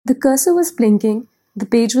The cursor was blinking, the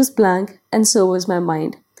page was blank, and so was my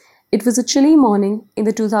mind. It was a chilly morning in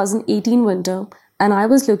the 2018 winter, and I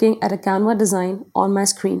was looking at a Canva design on my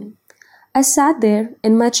screen. I sat there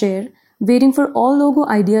in my chair, waiting for all logo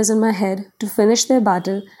ideas in my head to finish their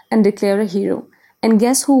battle and declare a hero. And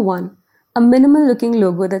guess who won? A minimal looking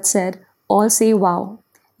logo that said, "All say wow."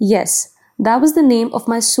 Yes, that was the name of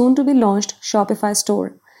my soon to be launched Shopify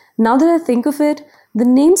store. Now that I think of it, the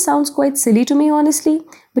name sounds quite silly to me, honestly,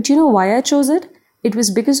 but you know why I chose it? It was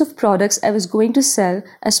because of products I was going to sell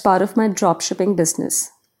as part of my dropshipping business.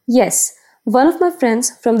 Yes, one of my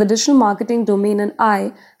friends from the digital marketing domain and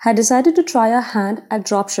I had decided to try our hand at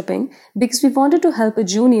dropshipping because we wanted to help a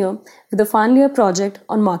junior with a final year project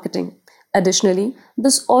on marketing. Additionally,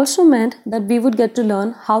 this also meant that we would get to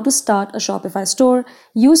learn how to start a Shopify store,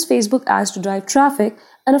 use Facebook ads to drive traffic,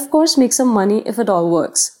 and of course make some money if it all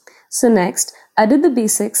works. So next, I did the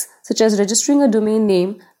basics such as registering a domain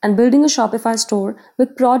name and building a Shopify store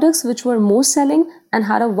with products which were most selling and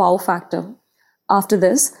had a wow factor. After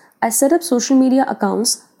this, I set up social media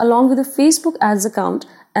accounts along with a Facebook ads account,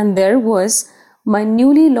 and there was my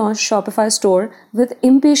newly launched Shopify store with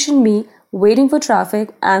impatient me waiting for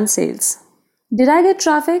traffic and sales. Did I get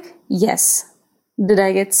traffic? Yes. Did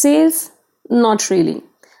I get sales? Not really.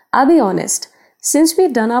 I'll be honest. Since we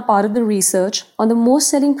had done our part of the research on the most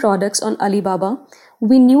selling products on Alibaba,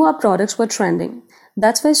 we knew our products were trending.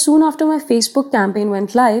 That's why soon after my Facebook campaign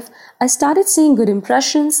went live, I started seeing good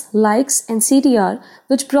impressions, likes, and CTR,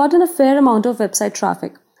 which brought in a fair amount of website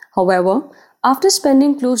traffic. However, after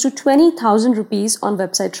spending close to 20,000 rupees on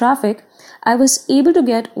website traffic, I was able to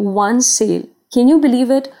get one sale. Can you believe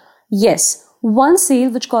it? Yes, one sale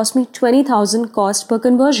which cost me 20,000 cost per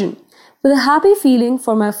conversion. With a happy feeling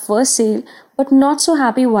for my first sale, but not so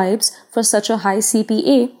happy vibes for such a high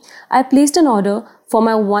CPA, I placed an order for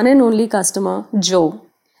my one and only customer, Joe.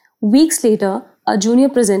 Weeks later, a junior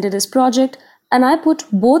presented his project, and I put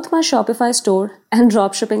both my Shopify store and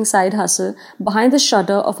dropshipping side hustle behind the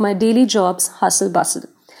shutter of my daily job's hustle bustle.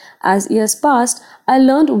 As years passed, I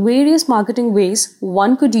learned various marketing ways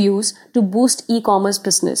one could use to boost e-commerce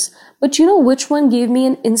business. But you know which one gave me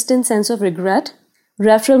an instant sense of regret?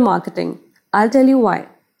 Referral marketing. I'll tell you why.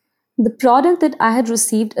 The product that I had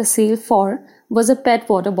received a sale for was a pet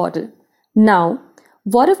water bottle. Now,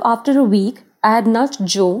 what if after a week I had nudged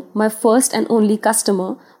Joe, my first and only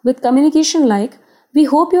customer, with communication like, "We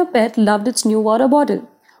hope your pet loved its new water bottle.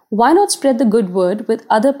 Why not spread the good word with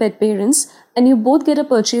other pet parents and you both get a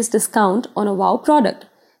purchase discount on a wow product?"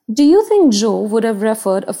 Do you think Joe would have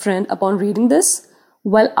referred a friend upon reading this?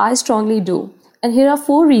 Well, I strongly do. And here are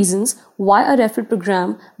 4 reasons why a referral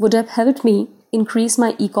program would have helped me increase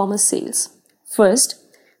my e-commerce sales. First,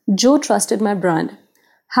 Joe trusted my brand.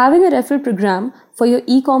 Having a referral program for your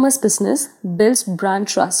e-commerce business builds brand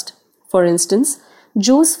trust. For instance,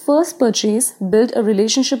 Joe's first purchase built a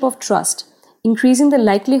relationship of trust, increasing the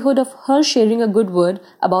likelihood of her sharing a good word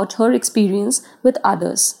about her experience with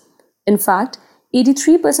others. In fact,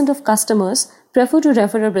 83% of customers prefer to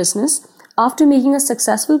refer a business after making a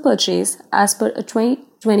successful purchase as per a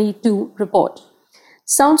 2022 report.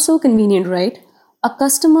 Sounds so convenient, right? A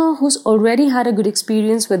customer who's already had a good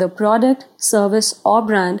experience with a product, service, or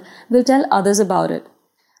brand will tell others about it.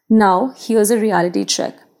 Now, here's a reality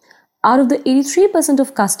check. Out of the 83%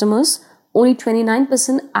 of customers, only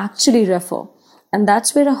 29% actually refer. And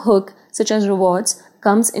that's where a hook such as rewards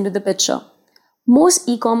comes into the picture. Most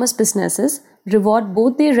e-commerce businesses reward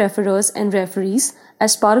both their referrers and referees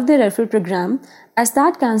as part of their referral program, as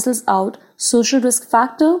that cancels out social risk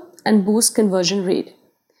factor and boosts conversion rate.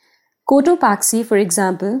 Cotopaxi, for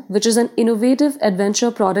example, which is an innovative adventure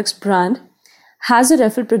products brand, has a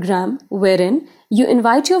referral program wherein you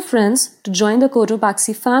invite your friends to join the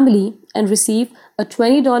Cotopaxi family and receive a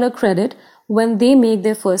 $20 credit when they make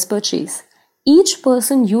their first purchase. Each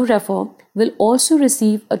person you refer will also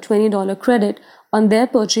receive a $20 credit on their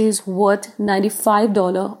purchase worth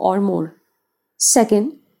 $95 or more.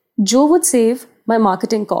 Second, Joe would save my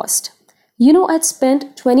marketing cost. You know, I'd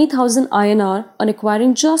spent 20,000 INR on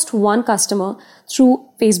acquiring just one customer through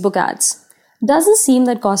Facebook ads. Doesn't seem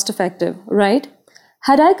that cost effective, right?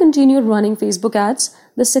 Had I continued running Facebook ads,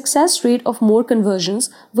 the success rate of more conversions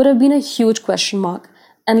would have been a huge question mark.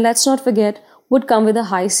 And let's not forget, would come with a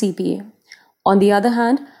high CPA. On the other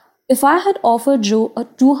hand, if I had offered Joe a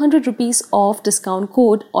 200 rupees off discount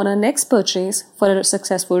code on our next purchase for a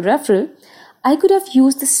successful referral, I could have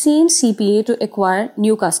used the same CPA to acquire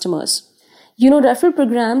new customers. You know, referral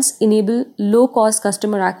programs enable low-cost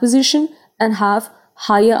customer acquisition and have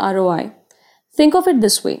higher ROI. Think of it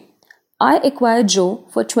this way. I acquired Joe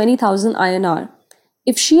for 20,000 INR.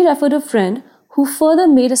 If she referred a friend who further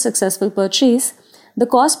made a successful purchase, the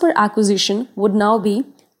cost per acquisition would now be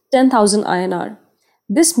 10,000 INR.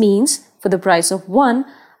 This means for the price of one,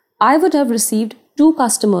 I would have received two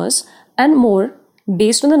customers and more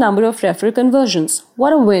based on the number of referral conversions.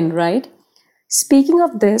 What a win, right? Speaking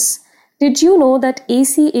of this, did you know that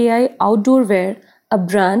ACAI Outdoor Wear, a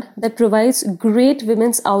brand that provides great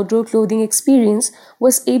women's outdoor clothing experience,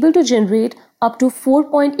 was able to generate up to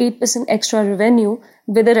 4.8% extra revenue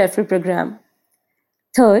with a referral program?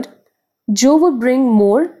 Third, Joe would bring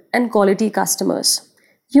more and quality customers.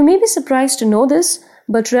 You may be surprised to know this,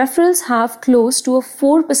 but referrals have close to a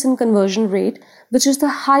 4% conversion rate, which is the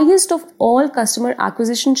highest of all customer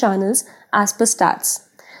acquisition channels as per stats.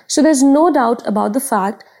 So there's no doubt about the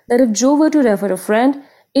fact that if Joe were to refer a friend,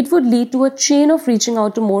 it would lead to a chain of reaching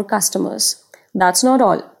out to more customers. That's not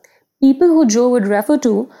all. People who Joe would refer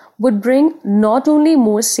to would bring not only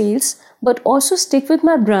more sales, but also stick with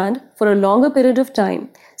my brand for a longer period of time,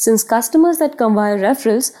 since customers that come via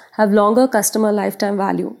referrals have longer customer lifetime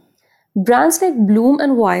value. Brands like Bloom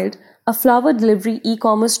and Wild, a flower delivery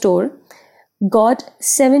e-commerce store, got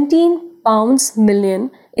 17 pounds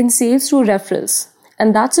million in sales through referrals.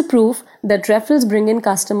 And that's a proof that referrals bring in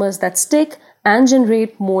customers that stick and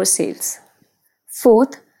generate more sales.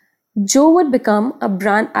 Fourth, Joe would become a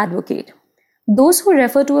brand advocate. Those who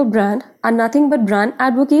refer to a brand are nothing but brand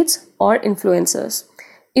advocates or influencers.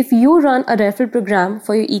 If you run a referral program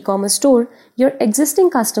for your e-commerce store, your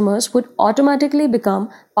existing customers would automatically become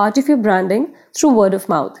part of your branding through word of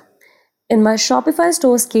mouth. In my Shopify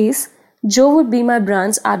store's case, Joe would be my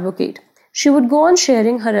brand's advocate. She would go on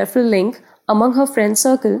sharing her referral link among her friend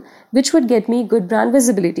circle, which would get me good brand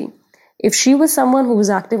visibility. If she was someone who was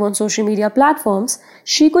active on social media platforms,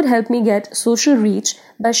 she could help me get social reach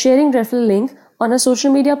by sharing referral link on her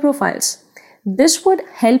social media profiles. This would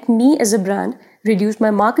help me as a brand reduce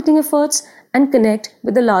my marketing efforts and connect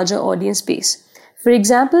with a larger audience base. For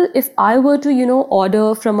example, if I were to,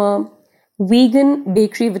 order from a vegan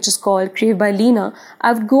bakery which is called Crave by Lena,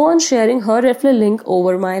 I would go on sharing her referral link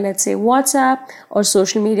over my, let's say, WhatsApp or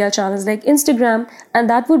social media channels like Instagram, and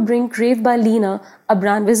that would bring Crave by Lena a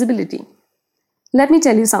brand visibility. Let me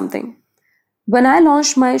tell you something. When I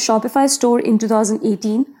launched my Shopify store in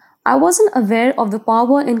 2018, I wasn't aware of the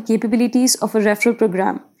power and capabilities of a referral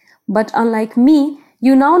program. But unlike me,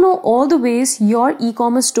 you now know all the ways your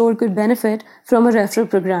e-commerce store could benefit from a referral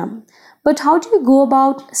program. But how do you go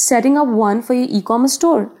about setting up one for your e-commerce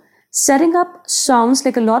store? Setting up sounds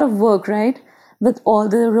like a lot of work, right? With all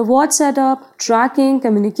the reward setup, tracking,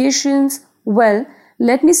 communications. Well,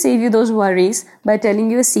 let me save you those worries by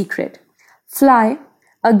telling you a secret. Flyy,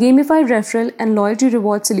 a gamified referral and loyalty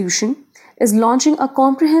reward solution, is launching a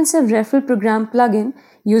comprehensive referral program plugin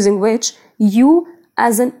using which you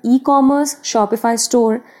as an e-commerce Shopify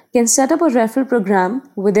store can set up a referral program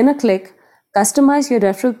within a click, customize your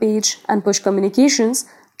referral page and push communications,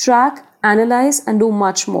 track, analyze, and do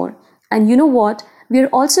much more. And you know what? We are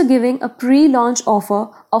also giving a pre-launch offer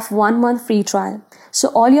of 1 month free trial. So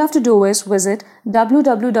all you have to do is visit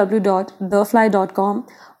www.theflyy.com,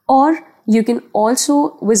 or you can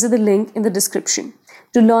also visit the link in the description.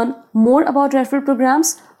 To learn more about referral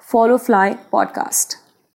programs, follow Flyy podcast.